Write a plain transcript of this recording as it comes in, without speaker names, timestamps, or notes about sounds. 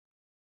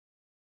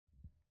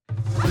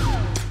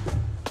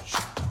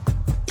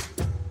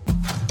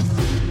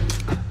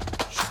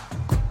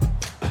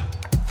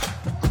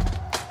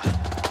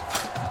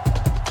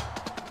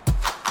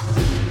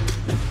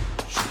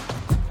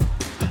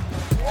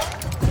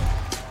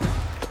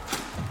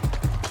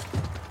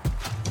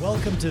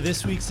Welcome to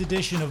this week's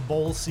edition of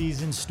Bowl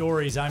Season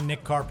Stories. I'm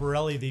Nick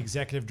Carparelli, the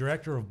Executive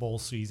Director of Bowl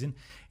Season.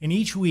 And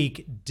each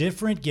week,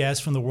 different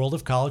guests from the world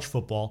of college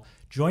football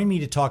join me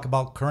to talk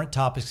about current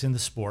topics in the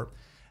sport,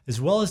 as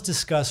well as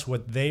discuss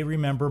what they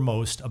remember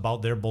most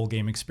about their bowl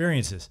game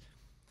experiences.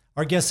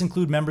 Our guests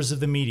include members of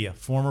the media,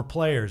 former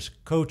players,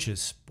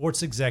 coaches,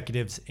 sports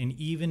executives, and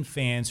even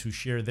fans who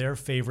share their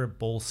favorite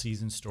bowl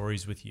season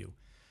stories with you.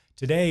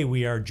 Today,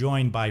 we are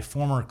joined by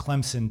former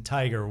Clemson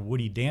Tiger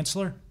Woody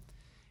Dantzler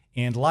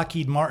and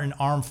Lockheed Martin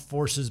Armed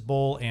Forces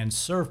Bowl and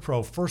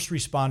ServPro First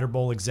Responder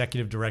Bowl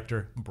Executive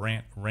Director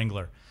Brant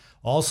Ringler.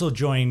 Also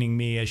joining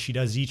me, as she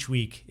does each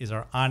week, is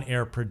our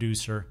on-air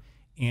producer,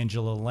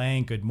 Angela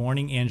Lang. Good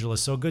morning, Angela.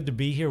 So good to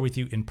be here with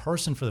you in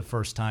person for the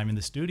first time in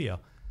the studio.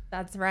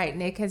 That's right.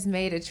 Nick has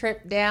made a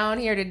trip down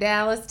here to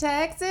Dallas,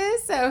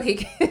 Texas, so he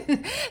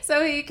can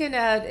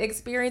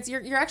experience.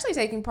 You're actually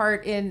taking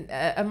part in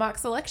a mock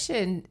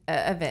selection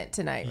event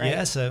tonight, right?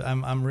 Yes,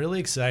 I'm really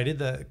excited.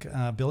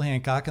 Bill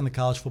Hancock and the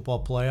College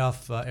Football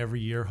Playoff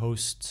every year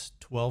hosts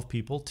 12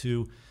 people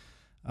to.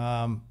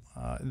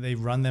 They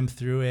run them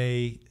through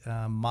a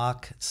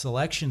mock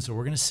selection. So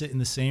we're going to sit in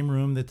the same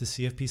room that the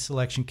CFP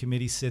selection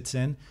committee sits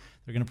in.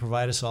 They're going to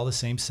provide us all the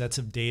same sets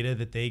of data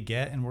that they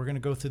get, and we're going to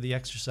go through the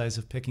exercise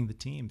of picking the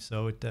team.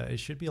 So it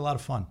should be a lot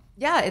of fun.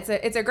 Yeah,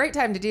 it's a great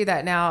time to do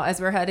that now as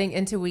we're heading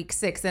into Week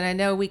 6. And I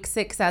know Week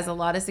 6 has a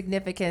lot of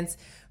significance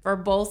for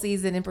bowl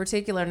season in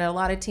particular, and a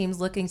lot of teams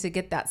looking to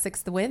get that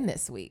 6th win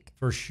this week.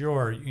 For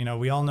sure. You know,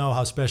 we all know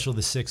how special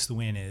the 6th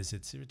win is.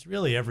 It's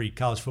really every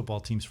college football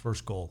team's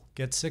first goal.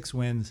 Get 6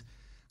 wins,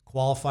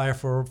 qualify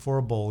for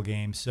a bowl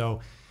game.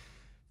 So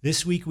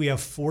this week we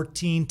have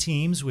 14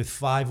 teams with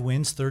 5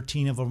 wins.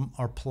 13 of them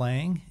are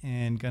playing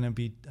and going to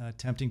be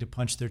attempting to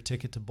punch their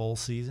ticket to bowl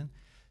season.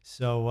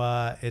 So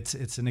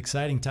it's an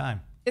exciting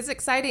time. It's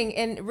exciting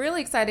and really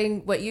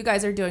exciting what you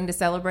guys are doing to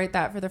celebrate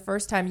that for the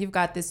first time. You've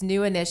got this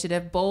new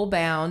initiative, Bowl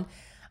Bound.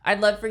 I'd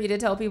love for you to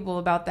tell people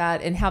about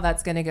that and how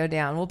that's going to go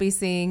down. We'll be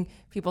seeing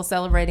people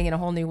celebrating in a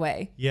whole new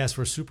way. Yes,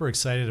 we're super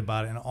excited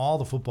about it, and all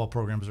the football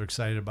programs are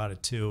excited about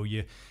it too.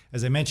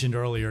 As I mentioned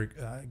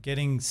earlier,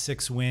 getting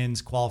 6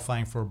 wins,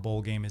 qualifying for a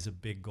bowl game is a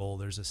big goal.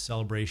 There's a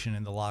celebration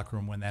in the locker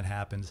room when that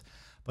happens.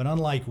 But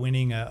unlike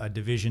winning a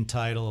division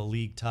title, a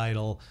league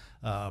title,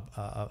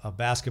 a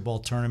basketball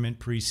tournament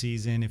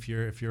preseason, if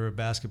you're a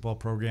basketball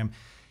program,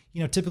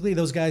 you know, typically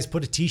those guys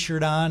put a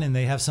T-shirt on and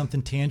they have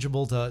something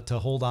tangible to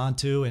hold on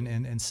to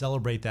and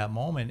celebrate that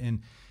moment.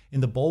 And in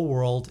the bowl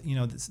world, you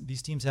know,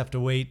 these teams have to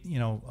wait, you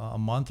know, a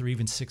month or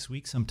even 6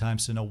 weeks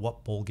sometimes to know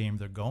what bowl game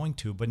they're going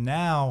to. But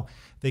now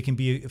they can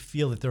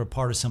feel that they're a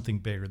part of something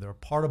bigger. They're a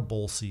part of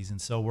bowl season.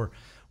 So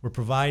we're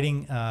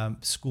providing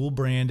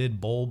school-branded,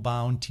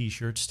 bowl-bound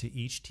T-shirts to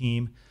each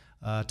team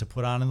to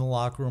put on in the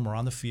locker room or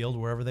on the field,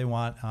 wherever they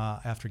want,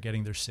 after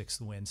getting their 6th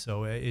win.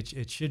 So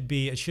it should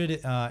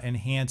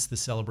enhance the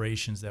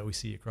celebrations that we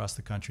see across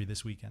the country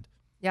this weekend.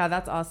 Yeah,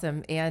 that's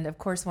awesome. And of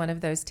course, one of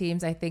those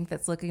teams I think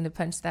that's looking to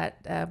punch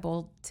that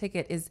bowl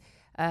ticket is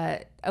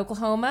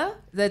Oklahoma.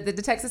 The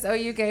Texas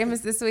OU game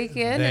is this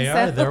weekend.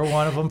 They're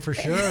one of them for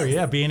sure.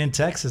 Yeah, being in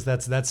Texas,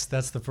 that's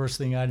the first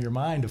thing on your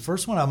mind. The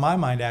first one on my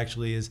mind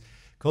actually is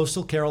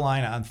Coastal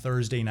Carolina on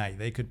Thursday night.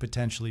 They could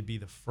potentially be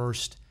the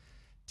first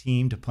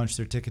team to punch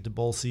their ticket to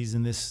bowl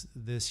season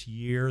this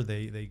year.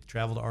 They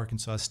travel to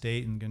Arkansas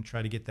State and going to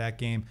try to get that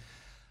game.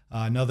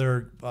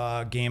 Another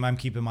game I'm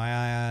keeping my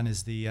eye on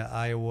is the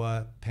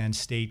Iowa-Penn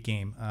State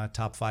game,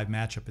 top 5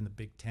 matchup in the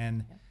Big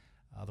Ten.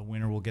 The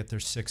winner will get their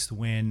 6th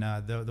win.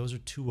 Those are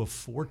 2 of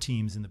 4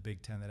 teams in the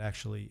Big Ten that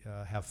actually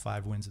have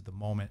 5 wins at the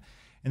moment.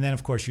 And then,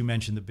 of course, you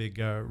mentioned the big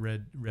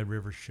Red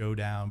River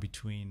Showdown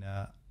between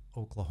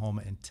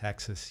Oklahoma and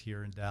Texas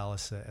here in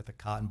Dallas at the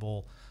Cotton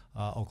Bowl.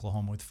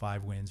 Oklahoma with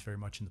 5 wins, very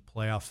much in the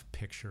playoff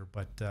picture,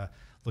 but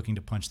looking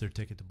to punch their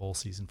ticket to bowl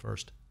season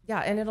first. Yeah,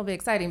 and it'll be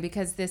exciting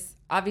because this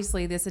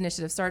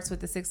initiative starts with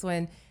the 6th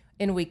win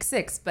in Week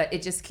 6, but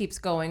it just keeps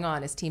going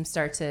on as teams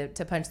start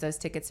to punch those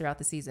tickets throughout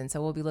the season.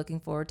 So we'll be looking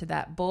forward to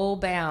that Bowl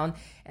Bound.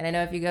 And I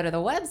know if you go to the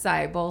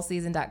website,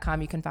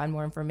 bowlseason.com, you can find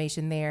more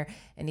information there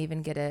and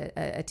even get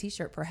a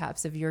T-shirt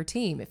perhaps of your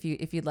team if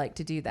you'd like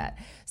to do that.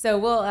 So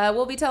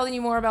we'll be telling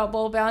you more about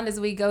Bowl Bound as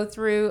we go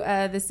through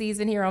the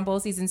season here on Bowl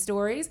Season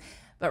Stories.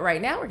 But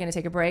right now we're going to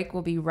take a break.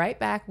 We'll be right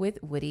back with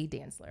Woody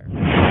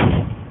Dantzler.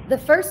 The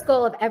first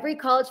goal of every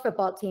college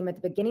football team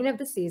at the beginning of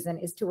the season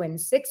is to win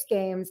 6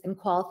 games and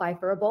qualify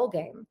for a bowl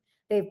game.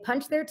 They've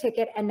punched their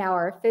ticket and now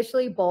are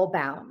officially bowl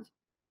bound.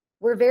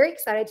 We're very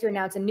excited to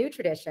announce a new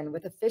tradition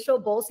with official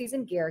bowl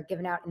season gear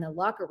given out in the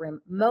locker room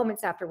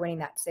moments after winning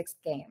that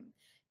 6th game.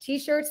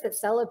 T-shirts that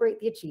celebrate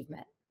the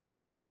achievement.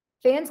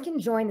 Fans can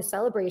join the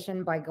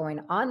celebration by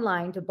going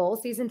online to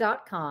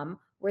bowlseason.com,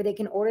 where they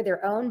can order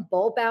their own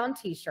bowl bound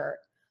T-shirt.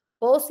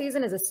 Bowl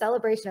season is a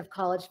celebration of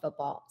college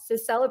football, so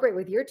celebrate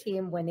with your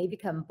team when they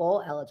become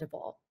bowl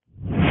eligible.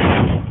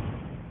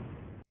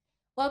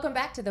 Welcome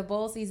back to the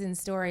Bowl Season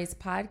Stories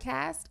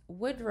podcast.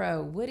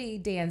 Woodrow Woody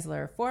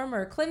Dantzler,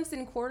 former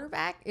Clemson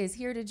quarterback, is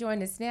here to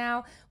join us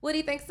now.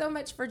 Woody, thanks so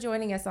much for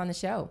joining us on the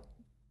show.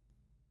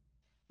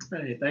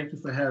 Hey, thank you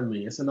for having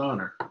me. It's an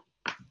honor.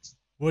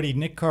 Woody,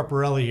 Nick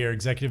Carparelli here,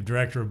 Executive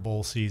Director of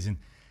Bowl Season.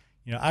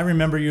 I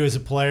remember you as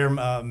a player.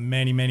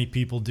 Many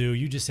people do.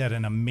 You just had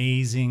an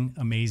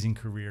amazing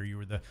career. You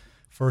were the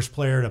first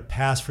player to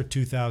pass for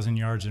 2,000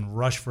 yards and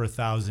rush for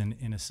 1,000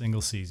 in a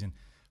single season.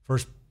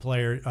 Third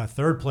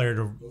player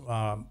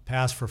to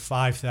pass for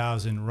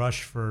 5,000,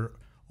 rush for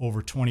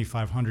over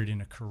 2,500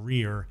 in a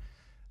career.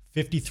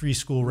 53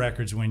 school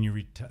records when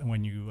you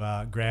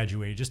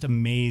graduated. Just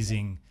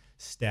amazing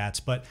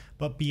stats.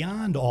 But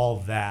beyond all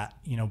that,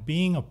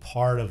 being a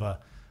part of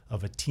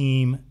a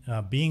team,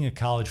 being a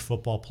college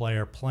football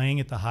player, playing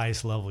at the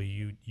highest level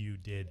you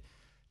did.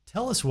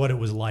 Tell us what it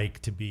was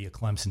like to be a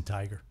Clemson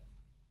Tiger.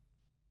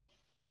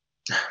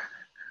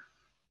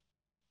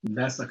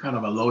 That's a kind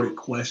of a loaded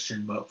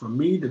question, but for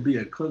me to be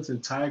a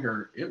Clemson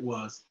Tiger, it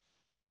was,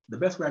 the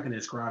best way I can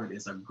describe it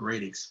is a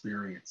great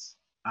experience.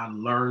 I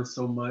learned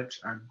so much,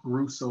 I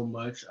grew so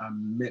much, I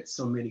met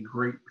so many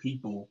great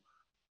people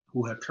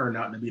who have turned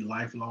out to be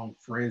lifelong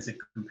friends and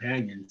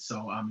companions.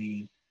 So,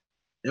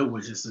 it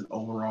was just an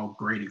overall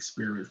great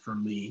experience for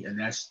me. And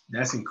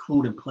that's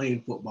including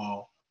playing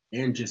football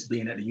and just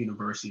being at the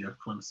University of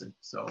Clemson.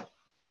 So,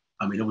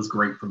 it was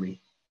great for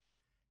me.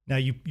 Now,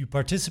 you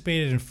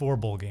participated in 4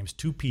 bowl games,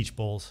 2 Peach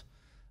Bowls,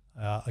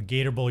 a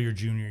Gator Bowl your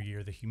junior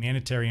year, the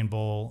Humanitarian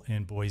Bowl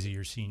in Boise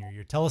your senior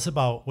year. Tell us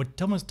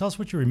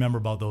what you remember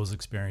about those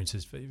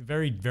experiences.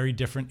 Very, very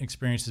different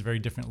experiences, very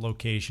different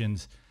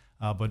locations,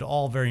 but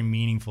all very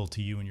meaningful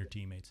to you and your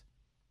teammates.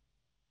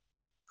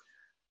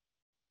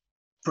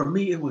 For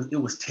me, it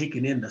was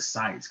taking in the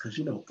sights, because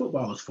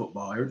football is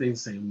football.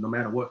 Everything's the same. No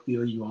matter what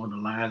field you're on, the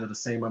lines are the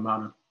same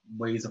amount of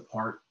ways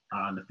apart.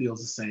 The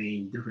field's the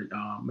same. Different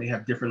may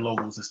have different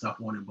logos and stuff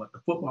on it, but the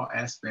football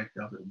aspect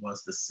of it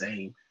was the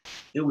same.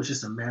 It was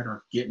just a matter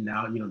of getting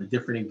out. The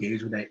different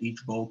engagement that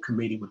each bowl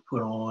committee would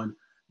put on,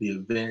 the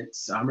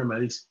events. I remember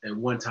at least at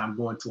one time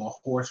going to a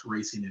horse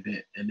racing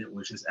event, and it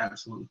was just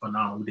absolutely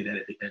phenomenal. We did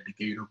that at the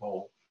Gator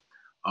Bowl.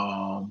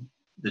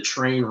 The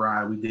train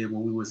ride we did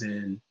when we was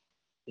in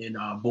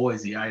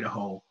Boise,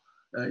 Idaho.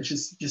 It's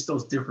just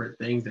those different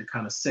things that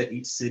kind of set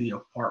each city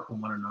apart from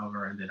one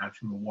another. And then I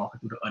remember walking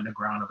through the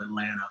underground of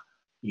Atlanta,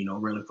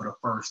 really for the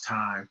first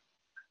time,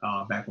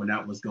 back when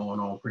that was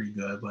going on pretty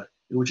good. But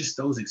it was just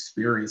those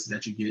experiences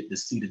that you get to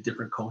see the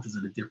different cultures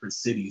of the different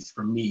cities,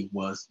 for me,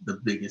 was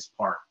the biggest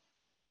part.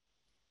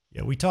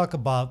 Yeah, we talk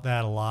about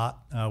that a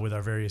lot with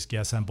our various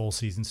guests on bowl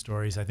season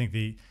stories. I think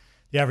the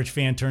average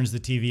fan turns the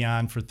TV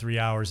on for 3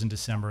 hours in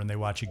December and they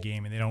watch a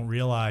game, and they don't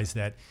realize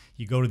that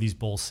you go to these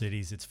bowl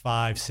cities. It's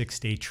 5-6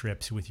 day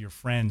trips with your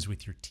friends,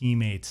 with your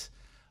teammates,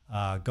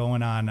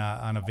 going on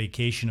a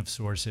vacation of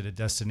sorts at a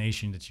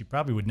destination that you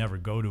probably would never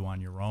go to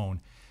on your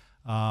own.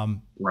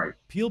 Right.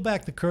 Peel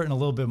back the curtain a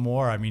little bit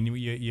more.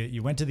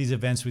 You went to these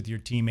events with your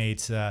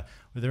teammates. Were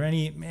there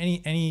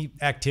any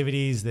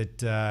activities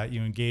that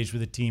you engaged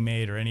with a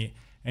teammate, or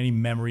any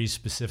memories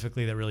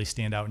specifically that really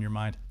stand out in your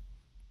mind?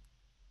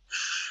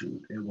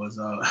 Shoot, it was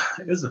a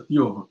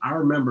few of them. I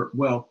remember,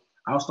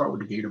 I'll start with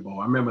the Gator Bowl.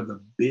 I remember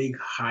the big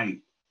hype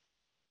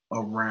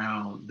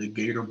around the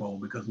Gator Bowl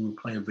because we were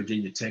playing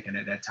Virginia Tech, and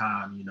at that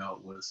time,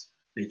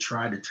 they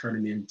tried to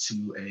turn it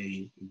into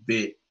a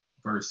Vick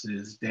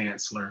versus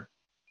Dantzler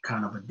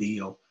kind of a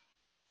deal.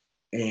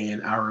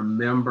 And I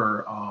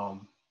remember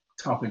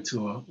talking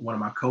to one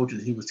of my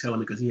coaches. He was telling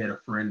me, because he had a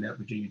friend at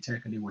Virginia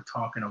Tech, and they were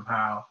talking of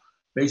how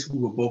basically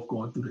we were both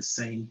going through the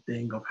same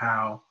thing of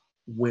how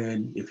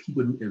if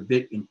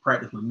Vick in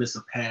practice would miss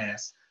a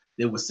pass,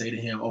 they would say to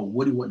him, "Oh,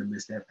 Woody wouldn't have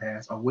missed that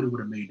pass, or Woody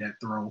would have made that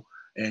throw."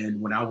 And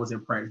when I was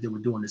in practice, they were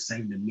doing the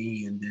same to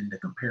me. And then the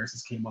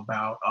comparisons came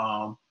about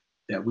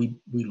that we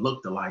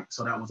looked alike.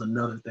 So that was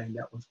another thing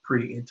that was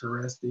pretty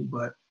interesting.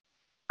 But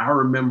I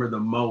remember the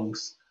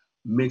most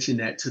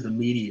mentioning that to the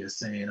media,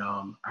 saying,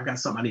 "I got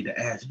something I need to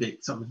ask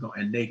Vick. Something's going,"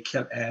 and they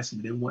kept asking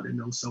me. They wanted to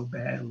know so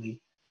badly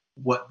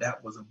what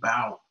that was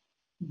about.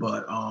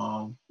 But,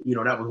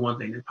 that was one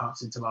thing that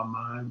pops into my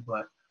mind.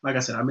 But like I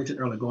said, I mentioned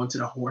earlier, going to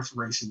the horse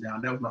racing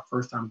down, that was my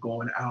first time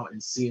going out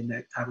and seeing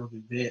that type of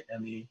event.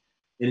 And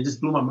it just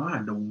blew my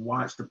mind to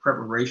watch the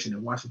preparation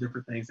and watch the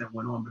different things that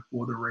went on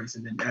before the race.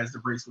 And then as the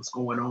race was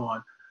going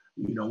on,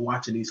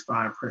 watching these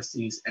fine,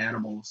 pristine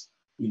animals,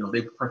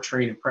 they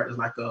portrayed in practice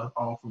like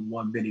all from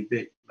one big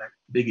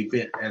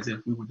event, as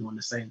if we were doing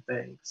the same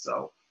thing.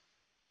 So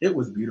it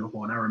was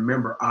beautiful. And I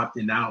remember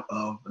opting out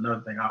of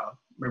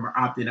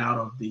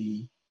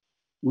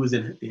we was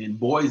in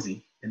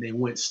Boise, and they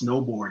went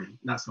snowmobiling.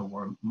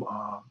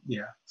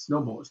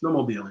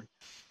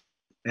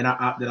 And I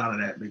opted out of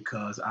that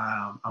because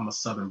I'm a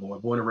Southern boy,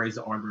 born and raised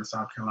in Orangeburg,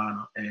 South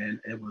Carolina, and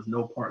it was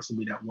no parts of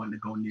me that wanted to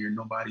go near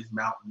nobody's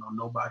mountain or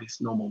nobody's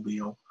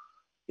snowmobile,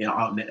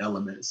 out in the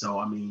elements.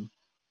 So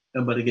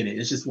but again,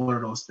 it's just one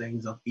of those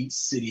things of each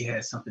city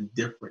has something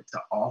different to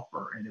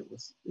offer, and it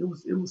was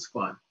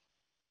fun.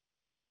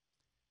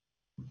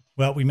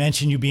 Well, we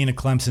mentioned you being a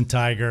Clemson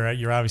Tiger.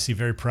 You're obviously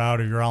very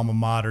proud of your alma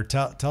mater.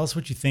 Tell us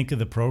what you think of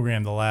the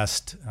program the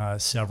last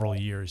several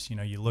years.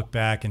 You look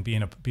back and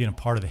being a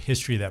part of the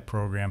history of that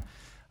program.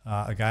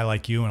 a guy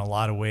like you, in a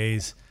lot of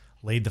ways,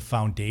 laid the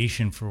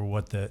foundation for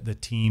what the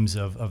teams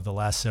of the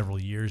last several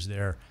years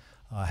there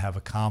have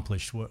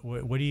accomplished.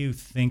 What do you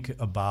think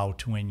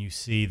about when you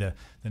see the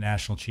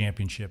national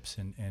championships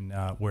and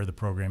where the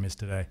program is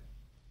today?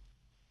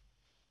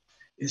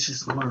 It's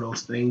just one of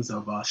those things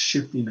of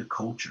shifting the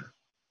culture,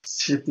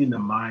 shifting the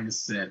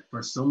mindset.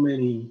 For so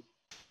many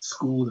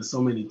schools and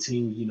so many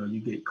teams, you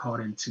get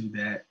caught into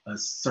that a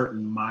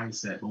certain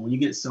mindset. But when you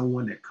get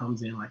someone that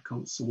comes in like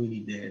Coach Sweeney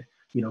did,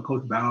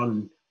 Coach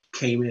Bowden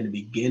came in and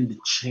began to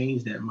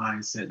change that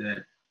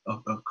mindset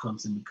of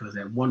Clemson, because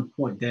at one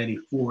point Danny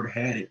Ford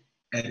had it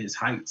at his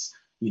heights.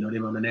 They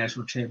won the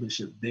national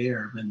championship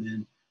there, and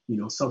then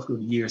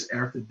subsequent years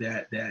after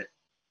that, that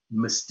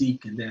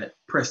mystique and that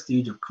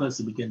prestige of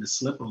Clemson began to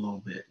slip a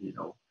little bit.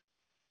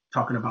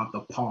 Talking about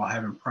the paw,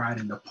 having pride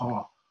in the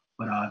paw.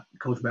 But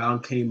Coach Bowden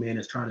came in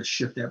and tried to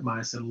shift that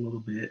mindset a little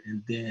bit,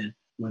 and then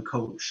when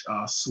Coach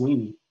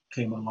Sweeney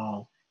came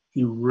along,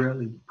 he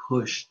really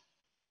pushed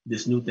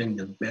this new thing,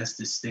 the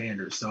best is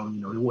standard. So,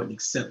 they wouldn't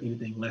accept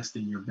anything less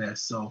than your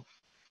best. So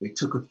it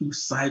took a few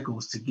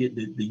cycles to get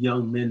the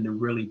young men to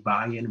really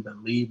buy in and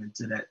believe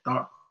into that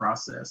thought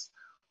process.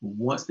 But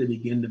once they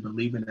begin to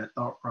believe in that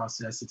thought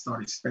process and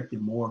start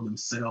expecting more of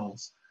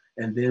themselves,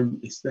 and then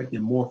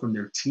expecting more from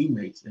their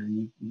teammates,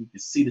 and you can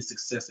see the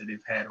success that they've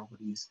had over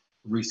these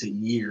recent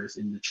years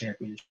in the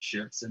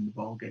championships and the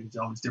bowl games,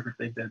 all these different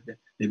things that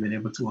they've been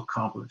able to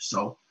accomplish.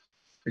 So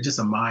it's just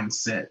a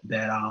mindset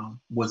that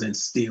was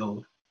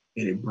instilled,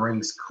 and it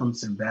brings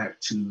Clemson back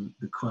to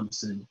the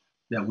Clemson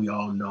that we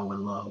all know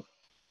and love.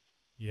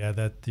 Yeah,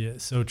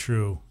 that's so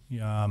true.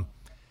 Do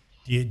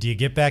you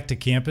get back to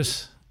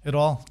campus at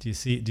all? Do you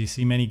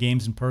see many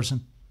games in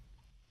person?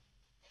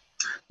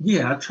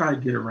 Yeah, I try to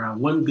get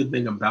around. One good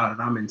thing about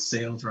it, I'm in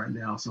sales right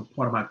now, so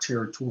part of my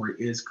territory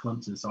is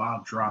Clemson. So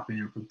I'll drop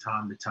in from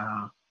time to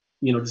time,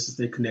 just to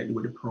stay connected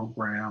with the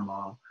program.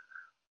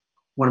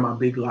 One of my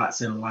big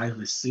lots in life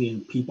is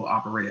seeing people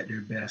operate at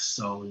their best.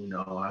 So,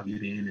 I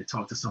get in and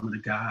talk to some of the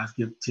guys,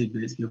 give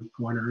tidbits, give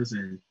pointers,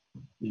 and,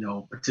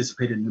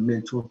 participate in the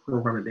mentor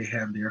program that they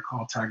have there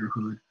called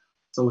Tigerhood.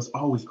 So it's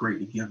always great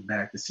to give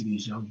back, to see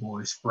these young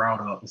boys sprout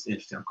up. It's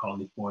interesting, I'm calling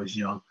these boys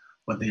young,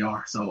 but they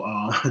are. So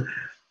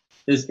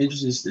it's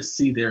interesting to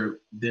see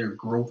their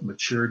growth,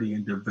 maturity,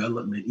 and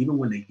development, even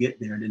when they get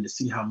there, and then to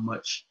see how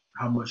much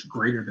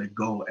greater they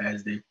go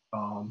as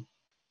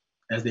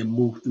they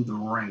move through the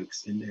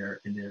ranks in their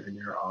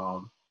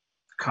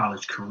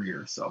college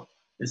career. So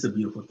it's a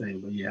beautiful thing.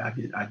 But yeah,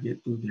 I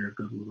get through there a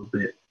good little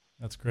bit.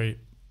 That's great.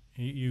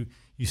 You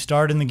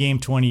started in the game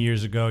 20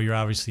 years ago. You're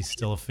obviously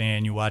still a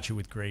fan. You watch it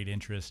with great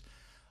interest.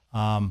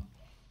 You're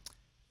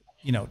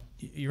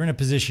in a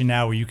position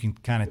now where you can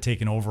kind of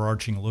take an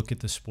overarching look at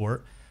the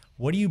sport.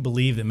 What do you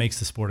believe that makes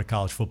the sport of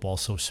college football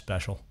so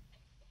special?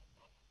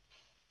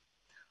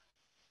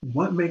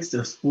 What makes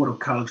the sport of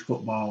college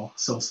football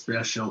so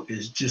special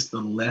is just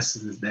the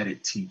lessons that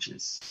it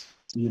teaches.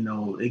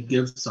 It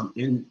gives some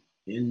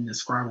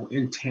indescribable,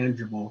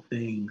 intangible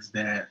things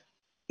that,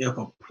 if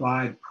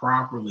applied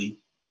properly,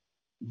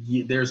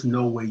 there's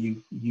no way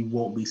you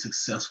won't be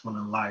successful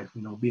in life.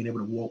 Being able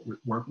to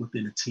work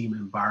within a team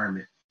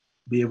environment,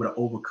 be able to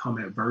overcome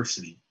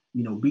adversity,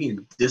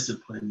 being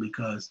disciplined,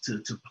 because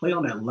to play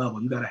on that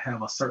level, you got to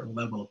have a certain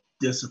level of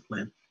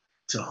discipline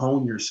to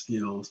hone your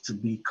skills, to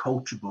be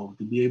coachable,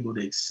 to be able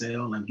to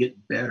excel and get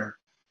better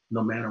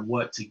no matter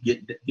what, to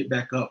get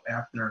back up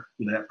after,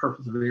 that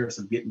perseverance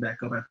of getting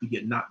back up after you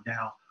get knocked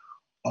down.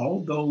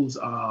 All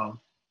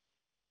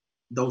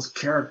those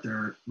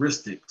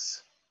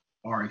characteristics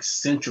are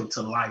essential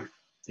to life.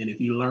 And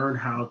if you learn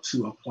how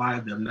to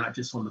apply them, not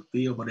just on the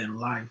field, but in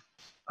life,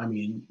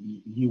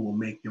 you will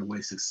make your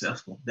way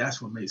successful.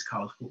 That's what makes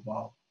college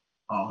football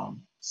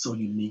so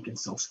unique and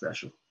so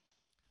special.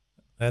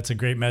 That's a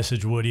great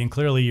message, Woody. And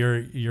clearly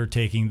you're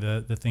taking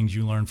the things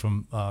you learned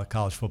from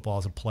college football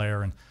as a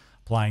player and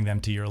applying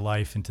them to your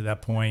life. And to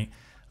that point,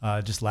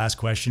 just last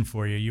question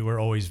for you. You were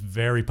always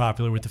very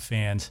popular with the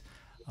fans.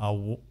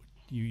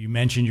 You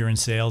mentioned you're in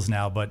sales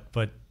now,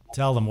 but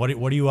tell them, what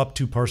are you up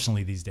to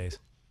personally these days?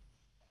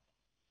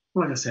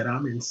 Like I said,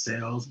 I'm in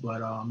sales,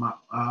 but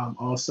I'm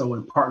also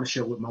in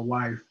partnership with my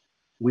wife.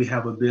 We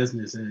have a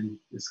business, and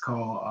it's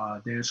called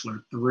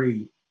Dantzler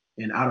 3.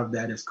 And out of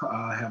that,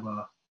 I have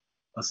a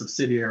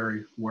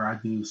subsidiary where I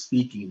do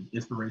speaking,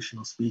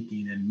 inspirational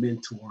speaking and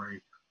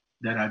mentoring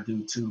that I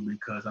do too,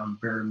 because I'm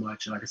very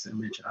much, like I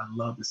mentioned, I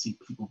love to see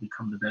people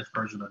become the best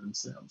version of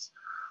themselves.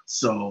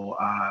 So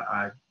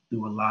I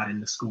do a lot in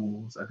the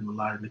schools. I do a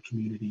lot in the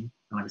community.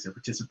 And like I said,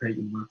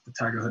 participating with the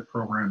Tigerhood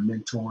program,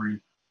 mentoring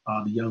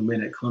the young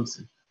men at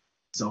Clemson.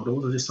 So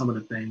those are just some of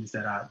the things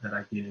that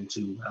I get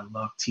into. I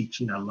love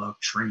teaching. I love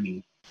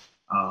training.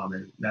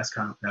 And that's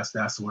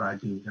what I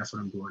do. That's what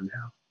I'm doing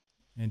now.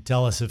 And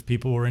tell us, if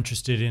people were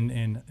interested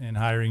in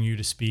hiring you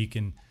to speak,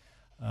 and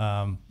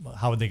how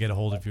would they get a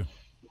hold of you?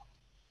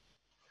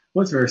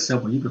 Well, it's very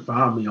simple. You can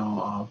find me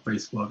on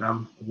Facebook.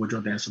 I'm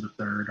Woodrow Dantzler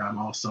III. I'm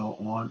also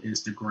on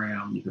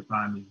Instagram. You can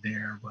find me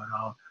there. But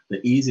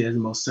the easiest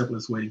and most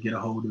simplest way to get a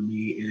hold of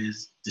me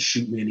is to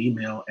shoot me an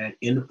email at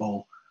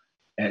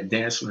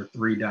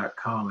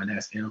info@dantzler3.com, and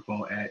that's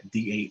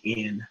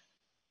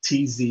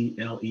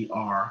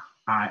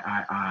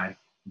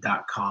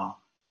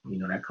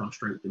info@dantzlerii.com. That comes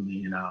straight to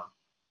me, and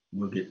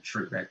we'll get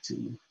straight back to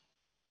you.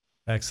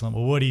 Excellent.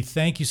 Well, Woody,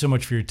 thank you so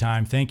much for your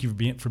time. Thank you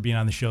for being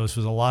on the show. This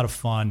was a lot of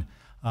fun,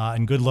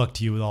 and good luck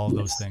to you with all of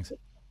those things.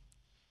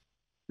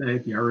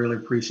 Thank you. I really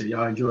appreciate it.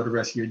 Y'all enjoy the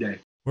rest of your day.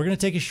 We're going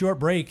to take a short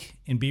break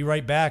and be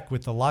right back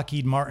with the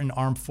Lockheed Martin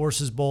Armed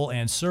Forces Bowl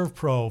and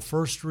ServPro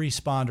First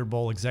Responder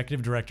Bowl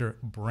Executive Director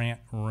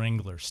Brant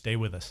Ringler. Stay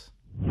with us.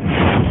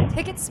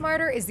 Ticket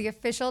Smarter is the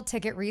official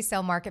ticket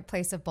resale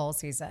marketplace of bowl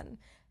season.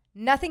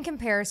 Nothing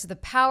compares to the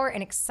power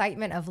and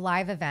excitement of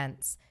live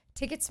events.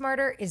 Ticket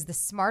Smarter is the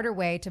smarter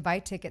way to buy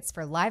tickets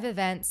for live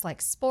events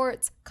like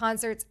sports,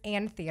 concerts,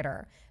 and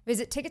theater.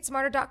 Visit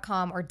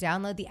ticketsmarter.com or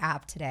download the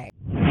app today.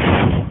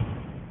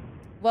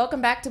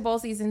 Welcome back to Bowl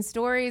Season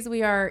Stories.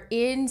 We are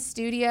in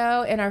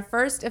studio, and our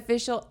first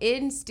official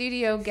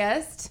in-studio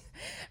guest,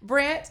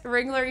 Brant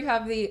Ringler. You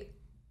have the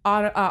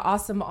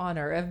awesome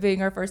honor of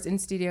being our first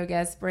in-studio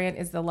guest. Brant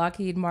is the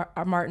Lockheed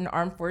Martin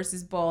Armed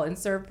Forces Bowl and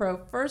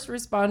ServPro First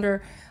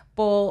Responder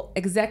Bowl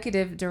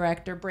Executive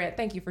Director. Brant,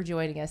 thank you for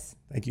joining us.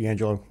 Thank you,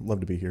 Angela.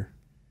 Love to be here.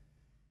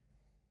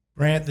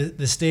 Brant,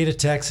 the state of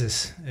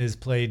Texas has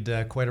played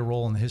quite a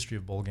role in the history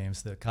of bowl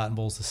games. The Cotton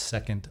Bowl is the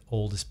second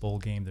oldest bowl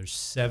game. There's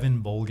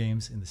 7 bowl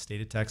games in the state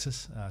of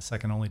Texas,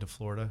 second only to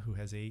Florida, who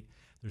has 8.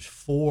 There's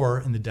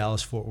 4 in the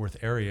Dallas-Fort Worth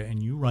area,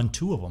 and you run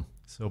 2 of them.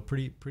 So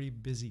pretty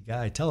busy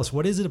guy. Tell us,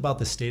 what is it about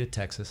the state of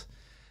Texas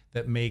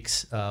that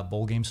makes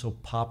bowl games so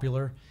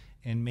popular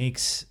and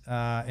makes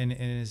and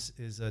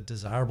is a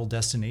desirable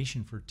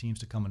destination for teams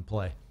to come and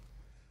play?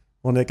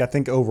 Well, Nick, I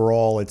think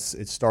overall it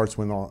starts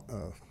when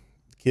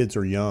kids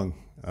are young.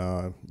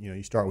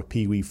 You start with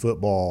Pee Wee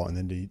football, and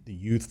then the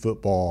youth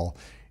football,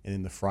 and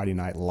then the Friday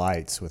night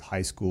lights with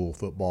high school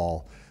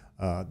football.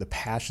 The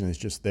passion is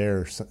just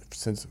there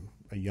since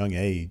a young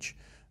age.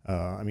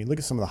 Look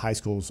at some of the high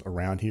schools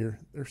around here.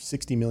 They're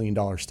 $60 million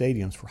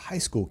stadiums for high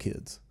school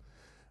kids.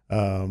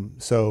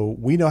 So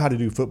we know how to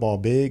do football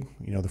big.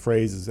 The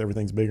phrase is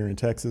everything's bigger in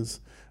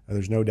Texas.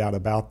 There's no doubt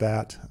about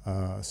that.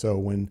 So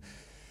when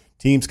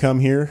teams come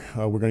here,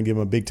 we're going to give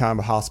them a big time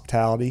of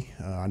hospitality.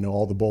 I know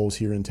all the bowls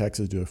here in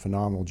Texas do a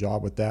phenomenal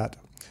job with that.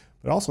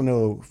 But I also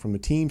know from a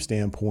team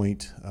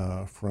standpoint,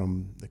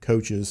 from the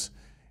coaches,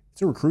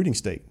 it's a recruiting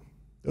state.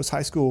 Those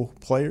high school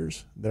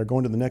players that are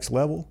going to the next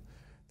level,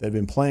 that have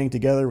been playing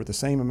together with the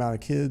same amount of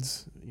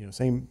kids,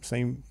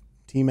 same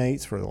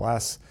teammates for the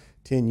last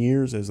 10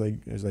 years as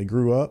they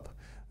grew up,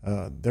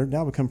 they're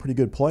now become pretty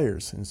good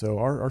players. And so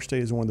our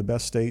state is one of the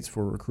best states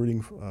for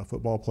recruiting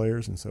football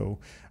players. And so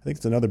I think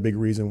it's another big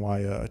reason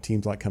why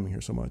teams like coming here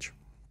so much.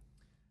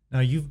 Now,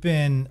 you've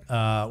been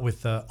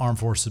with the Armed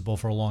Forces Bowl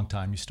for a long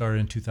time. You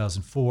started in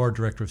 2004,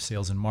 Director of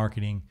Sales and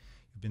Marketing.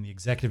 You've been the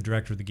Executive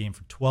Director of the game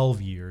for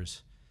 12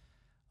 years.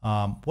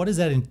 What has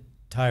that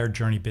entire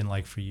journey been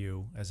like for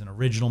you as an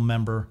original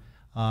member?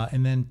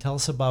 And then tell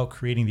us about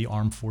creating the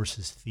Armed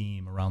Forces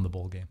theme around the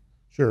bowl game.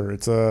 Sure.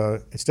 It's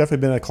definitely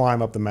been a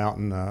climb up the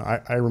mountain.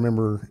 I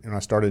remember when I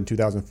started in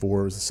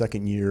 2004, it was the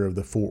second year of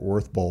the Fort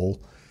Worth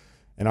Bowl,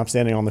 and I'm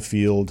standing on the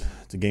field.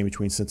 It's a game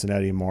between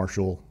Cincinnati and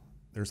Marshall.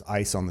 There's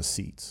ice on the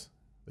seats.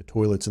 The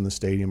toilets in the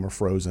stadium are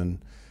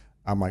frozen.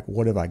 I'm like,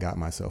 what have I got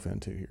myself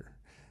into here?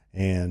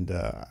 And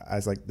I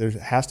was like, there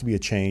has to be a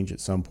change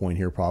at some point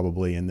here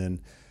probably. And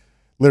then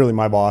literally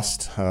my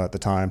boss at the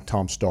time,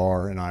 Tom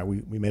Starr, and I,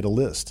 we made a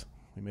list.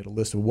 We made a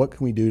list of what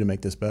can we do to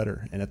make this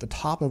better. And at the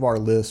top of our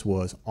list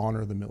was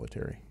honor the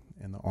military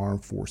and the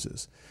armed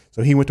forces.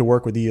 So he went to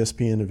work with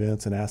ESPN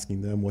events and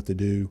asking them what to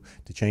do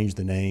to change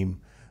the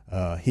name.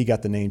 He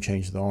got the name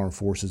changed to the Armed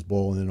Forces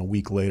Bowl, and then a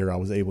week later I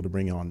was able to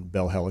bring on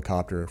Bell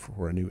Helicopter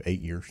for a new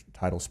 8-year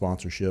title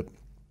sponsorship.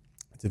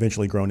 It's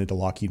eventually grown into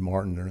Lockheed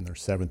Martin. They're in their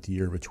 7th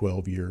year of a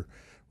 12-year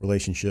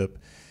relationship.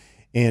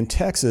 And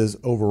Texas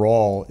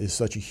overall is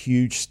such a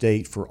huge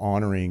state for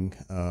honoring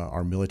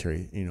our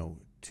military.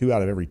 2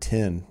 out of every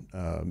 10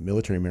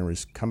 military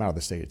members come out of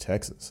the state of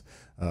Texas.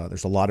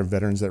 There's a lot of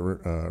veterans that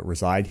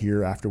reside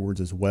here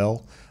afterwards as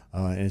well.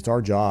 And it's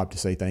our job to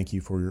say thank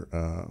you for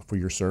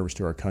your service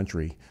to our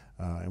country.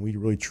 And we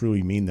really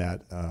truly mean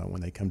that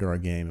when they come to our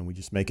game. And we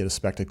just make it a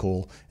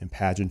spectacle and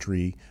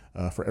pageantry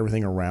for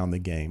everything around the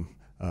game.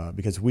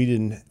 Because if we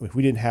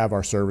didn't have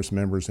our service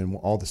members and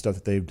all the stuff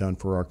that they've done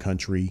for our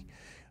country,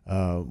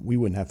 we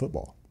wouldn't have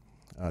football.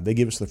 They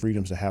give us the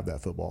freedoms to have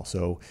that football.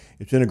 So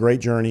it's been a great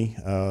journey,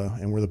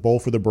 and we're the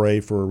Bowl for the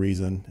Brave for a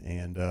reason,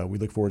 and we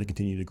look forward to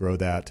continue to grow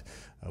that.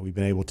 We've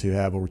been able to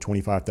have over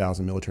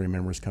 25,000 military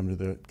members come to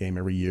the game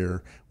every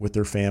year with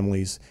their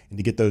families, and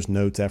to get those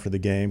notes after the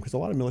game, because a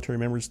lot of military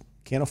members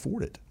can't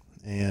afford it.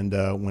 And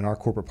when our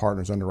corporate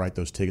partners underwrite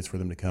those tickets for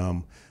them to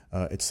come,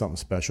 it's something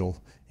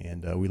special,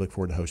 and we look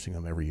forward to hosting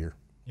them every year.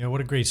 Yeah,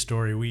 what a great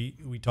story.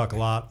 We talk a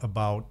lot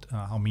about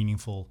how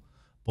meaningful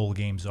bowl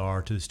games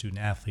are to the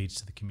student athletes,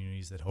 to the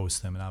communities that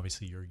host them, and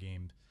obviously your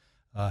games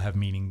have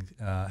meaning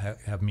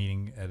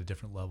at a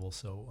different level.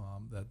 So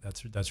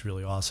that's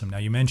really awesome. Now,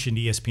 you mentioned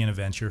ESPN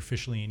events. You're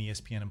officially an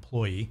ESPN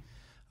employee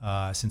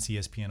since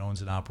ESPN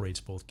owns and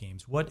operates both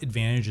games. What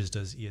advantages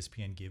does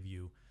ESPN give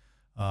you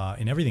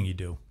in everything you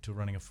do to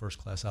running a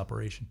first-class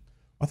operation?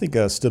 I think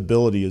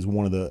stability is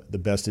one of the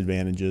best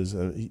advantages.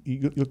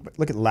 You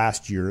look at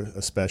last year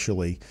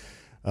especially.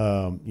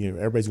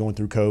 Everybody's going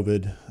through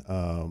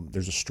COVID.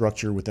 There's a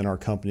structure within our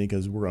company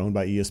because we're owned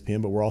by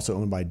ESPN, but we're also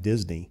owned by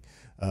Disney.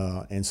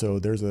 And so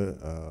there's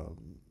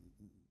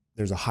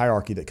a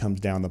hierarchy that comes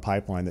down the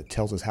pipeline that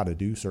tells us how to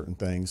do certain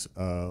things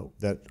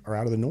that are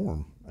out of the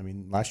norm. I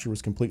mean, last year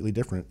was completely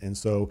different. And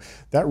so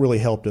that really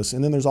helped us.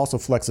 And then there's also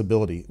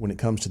flexibility when it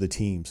comes to the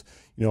teams.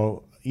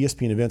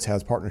 ESPN Events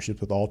has partnerships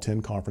with all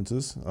 10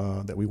 conferences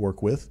that we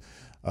work with.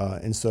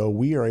 And so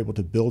we are able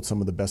to build some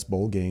of the best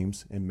bowl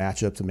games and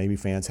matchups that maybe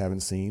fans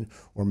haven't seen,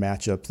 or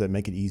matchups that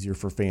make it easier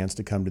for fans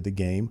to come to the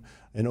game,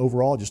 and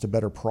overall just a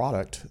better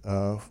product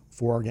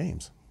for our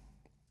games.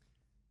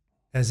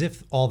 As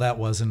if all that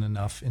wasn't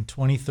enough, in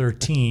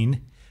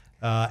 2013,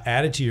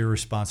 added to your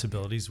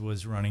responsibilities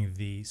was running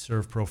the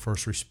ServPro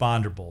First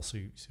Responder Bowl. So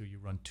you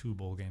run 2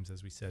 bowl games,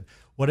 as we said.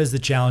 What has the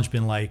challenge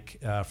been like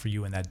for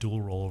you in that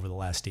dual role over the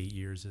last 8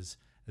 years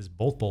as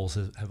both bowls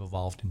have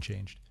evolved and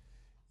changed?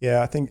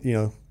 Yeah, I think,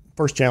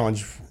 first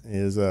challenge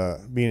is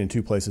being in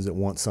 2 places at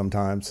once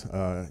sometimes.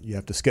 You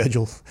have to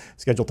schedule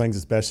things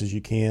as best as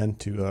you can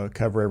to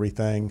cover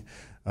everything.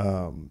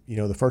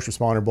 The First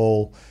Responder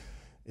Bowl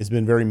has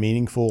been very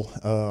meaningful.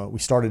 We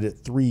started it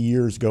 3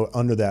 years ago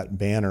under that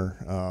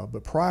banner,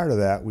 but prior to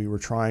that, we were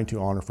trying to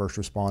honor first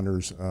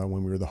responders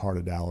when we were the Heart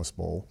of Dallas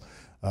Bowl.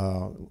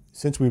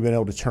 Since we've been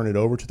able to turn it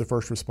over to the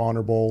First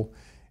Responder Bowl,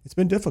 it's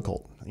been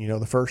difficult.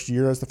 The first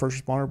year as the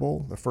First Responder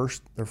Bowl,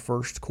 their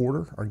first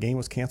quarter, our game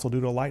was canceled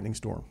due to a lightning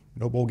storm.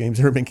 No bowl game's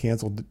ever been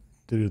canceled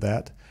due to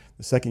that.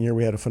 The second year,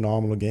 we had a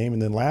phenomenal game,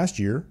 and then last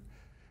year,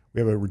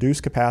 we have a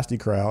reduced capacity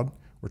crowd.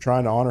 We're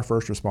trying to honor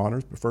first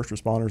responders, but first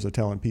responders are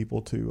telling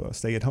people to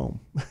stay at home.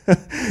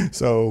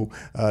 So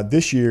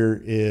this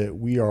year,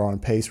 we are on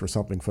pace for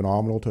something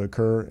phenomenal to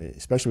occur,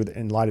 especially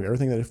in light of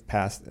everything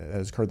that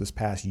has occurred this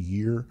past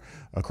year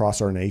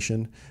across our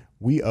nation.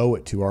 We owe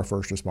it to our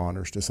first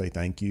responders to say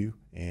thank you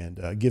and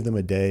give them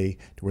a day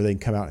to where they can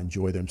come out and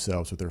enjoy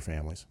themselves with their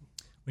families.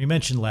 Well, you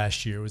mentioned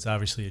last year was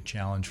obviously a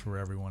challenge for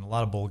everyone. A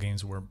lot of bowl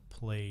games weren't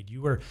played.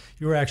 You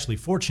were actually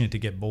fortunate to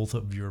get both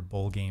of your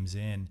bowl games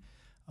in.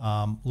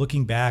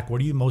 Looking back,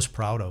 what are you most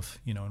proud of,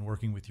 in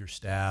working with your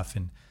staff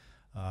and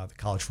the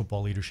college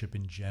football leadership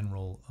in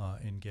general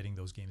in getting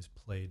those games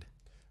played?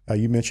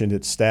 You mentioned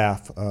it's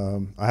staff.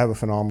 I have a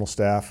phenomenal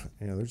staff.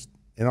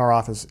 In our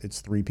office,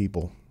 it's 3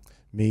 people.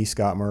 Me,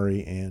 Scott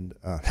Murray, and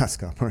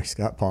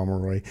Scott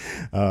Pomeroy,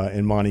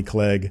 and Monty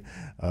Clegg.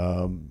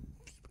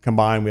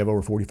 Combined, we have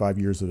over 45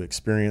 years of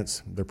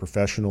experience. They're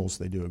professionals.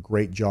 They do a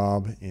great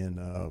job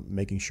in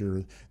making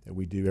sure that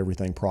we do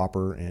everything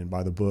proper and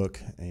by the book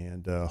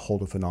and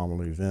hold a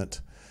phenomenal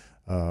event.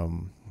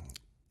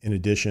 In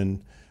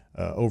addition,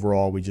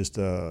 overall, we just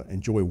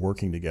enjoy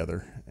working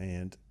together.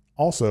 And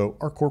also,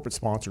 our corporate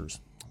sponsors.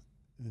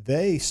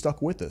 They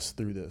stuck with us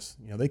through this.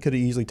 They could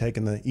have easily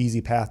taken the easy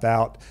path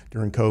out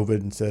during COVID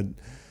and said,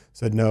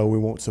 no, we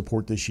won't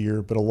support this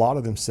year. But a lot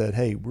of them said,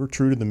 hey, we're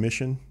true to the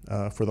mission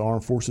for the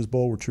Armed Forces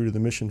Bowl. We're true to the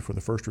mission for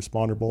the First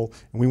Responder Bowl.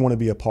 And we want to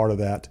be a part of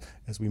that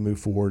as we move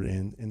forward.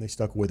 And they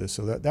stuck with us.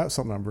 So that's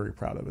something I'm very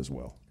proud of as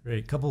well.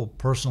 Great. Couple of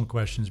personal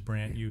questions,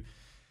 Brant.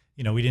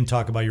 We didn't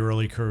talk about your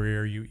early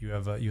career. You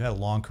had a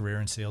long career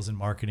in sales and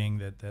marketing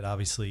that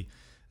obviously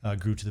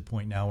grew to the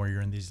point now where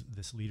you're in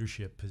this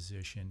leadership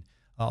position.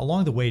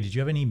 Along the way, did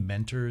you have any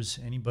mentors,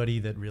 anybody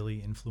that really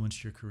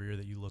influenced your career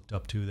that you looked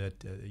up to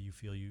that you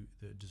feel you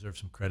deserve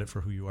some credit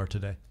for who you are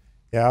today?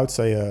 Yeah, I would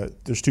say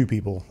there's 2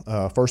 people.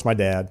 First, my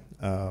dad.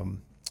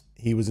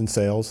 He was in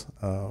sales,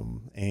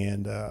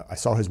 and I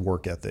saw his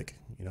work ethic.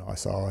 I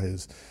saw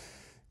his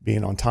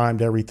being on time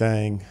to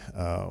everything,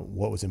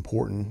 what was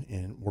important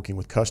in working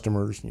with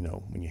customers.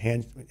 When you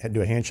had to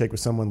do a handshake with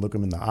someone, look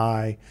them in the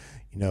eye.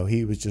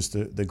 He was just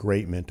the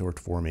great mentor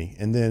for me.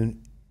 And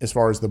then as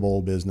far as the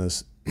bowl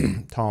business,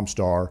 Tom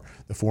Starr,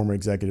 the former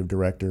executive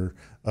director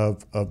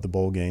of the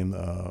bowl game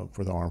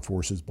for the Armed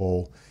Forces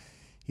Bowl,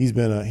 he's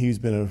been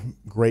a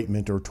great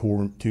mentor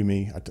to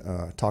me.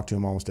 I talk to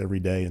him almost every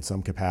day in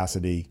some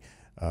capacity,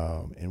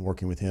 and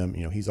working with him.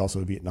 He's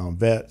also a Vietnam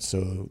vet,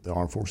 so the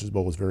Armed Forces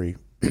Bowl was very,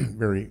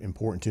 very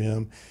important to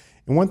him.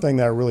 And one thing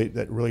that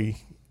really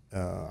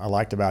I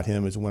liked about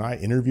him is when I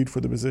interviewed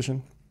for the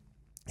position,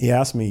 he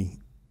asked me,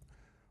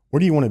 "Where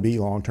do you want to be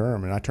long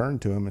term?" And I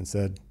turned to him and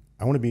said,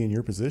 "I want to be in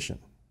your position."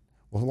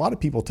 Well, a lot of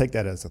people take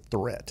that as a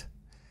threat.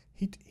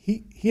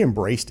 He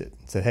embraced it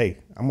and said, "Hey,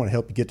 I'm going to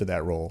help you get to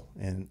that role,"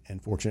 and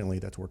fortunately,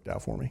 that's worked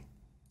out for me.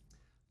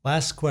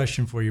 Last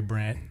question for you,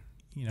 Brant.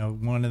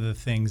 One of the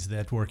things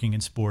that working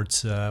in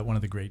sports, one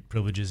of the great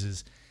privileges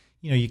is,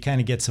 you kind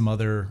of get some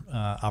other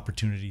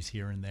opportunities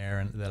here and there,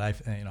 and that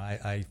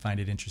I find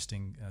it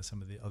interesting.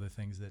 Some of the other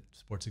things that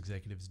sports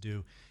executives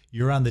do.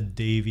 You're on the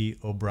Davey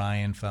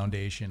O'Brien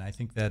Foundation. I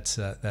think that's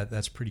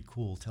pretty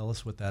cool. Tell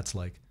us what that's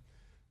like.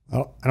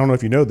 Well, I don't know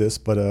if you know this,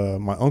 but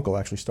my uncle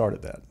actually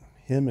started that.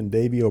 Him and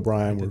Davey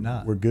O'Brien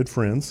were good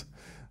friends,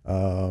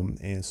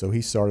 and so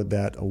he started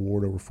that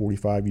award over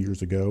 45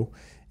 years ago,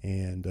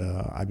 and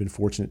I've been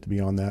fortunate to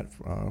be on that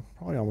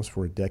probably almost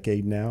for a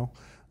decade now.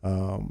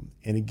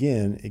 And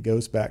again, it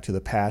goes back to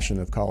the passion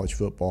of college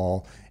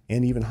football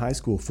and even high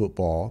school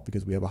football,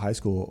 because we have a high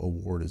school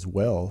award as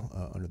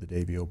well under the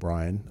Davey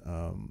O'Brien.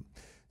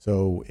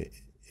 So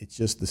it's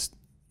just this,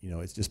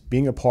 it's just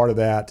being a part of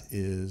that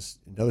is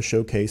another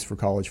showcase for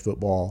college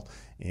football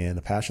and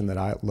a passion that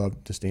I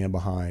love to stand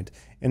behind.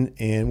 And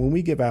when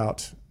we give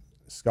out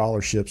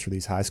scholarships for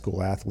these high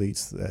school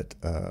athletes that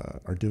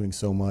are doing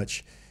so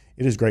much,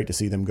 it is great to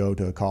see them go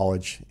to a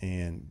college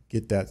and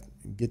get that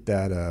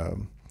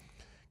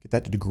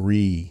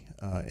degree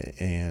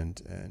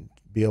and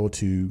be able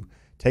to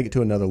take it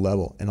to another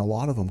level. And a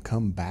lot of them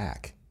come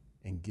back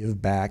and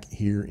give back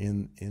here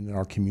in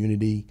our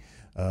community.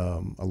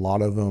 A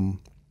lot of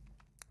them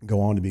go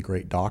on to be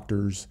great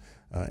doctors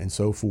and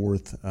so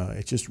forth.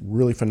 It's just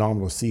really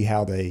phenomenal to see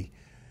how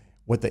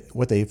what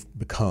they've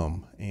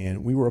become.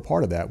 And we were a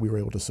part of that. We were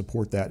able to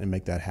support that and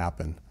make that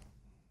happen.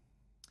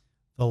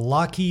 The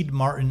Lockheed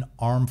Martin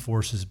Armed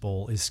Forces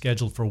Bowl is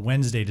scheduled for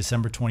Wednesday,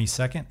 December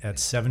 22nd at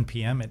 7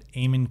 p.m. at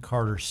Amon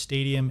Carter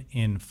Stadium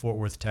in Fort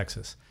Worth,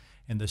 Texas.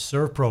 And the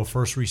ServPro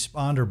First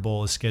Responder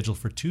Bowl is scheduled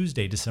for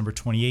Tuesday, December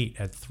 28th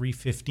at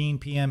 3:15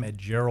 p.m. at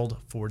Gerald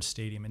Ford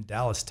Stadium in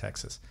Dallas,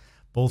 Texas.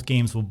 Both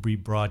games will be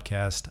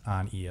broadcast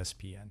on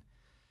ESPN.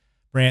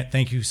 Brant,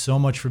 thank you so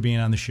much for being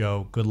on the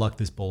show. Good luck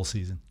this bowl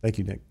season. Thank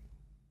you, Nick.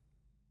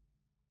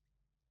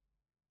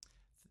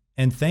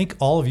 And thank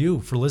all of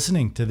you for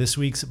listening to this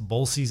week's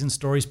Bowl Season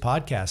Stories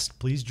podcast.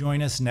 Please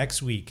join us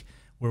next week,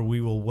 where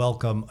we will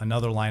welcome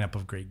another lineup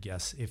of great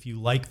guests. If you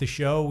like the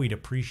show, we'd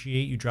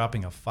appreciate you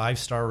dropping a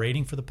 5-star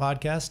rating for the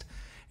podcast.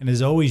 And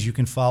as always, you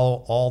can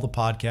follow all the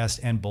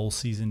podcast and bowl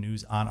season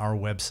news on our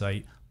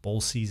website,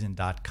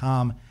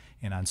 bowlseason.com,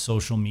 and on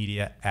social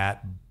media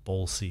at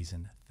Bowl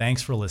Season.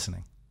 Thanks for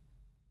listening.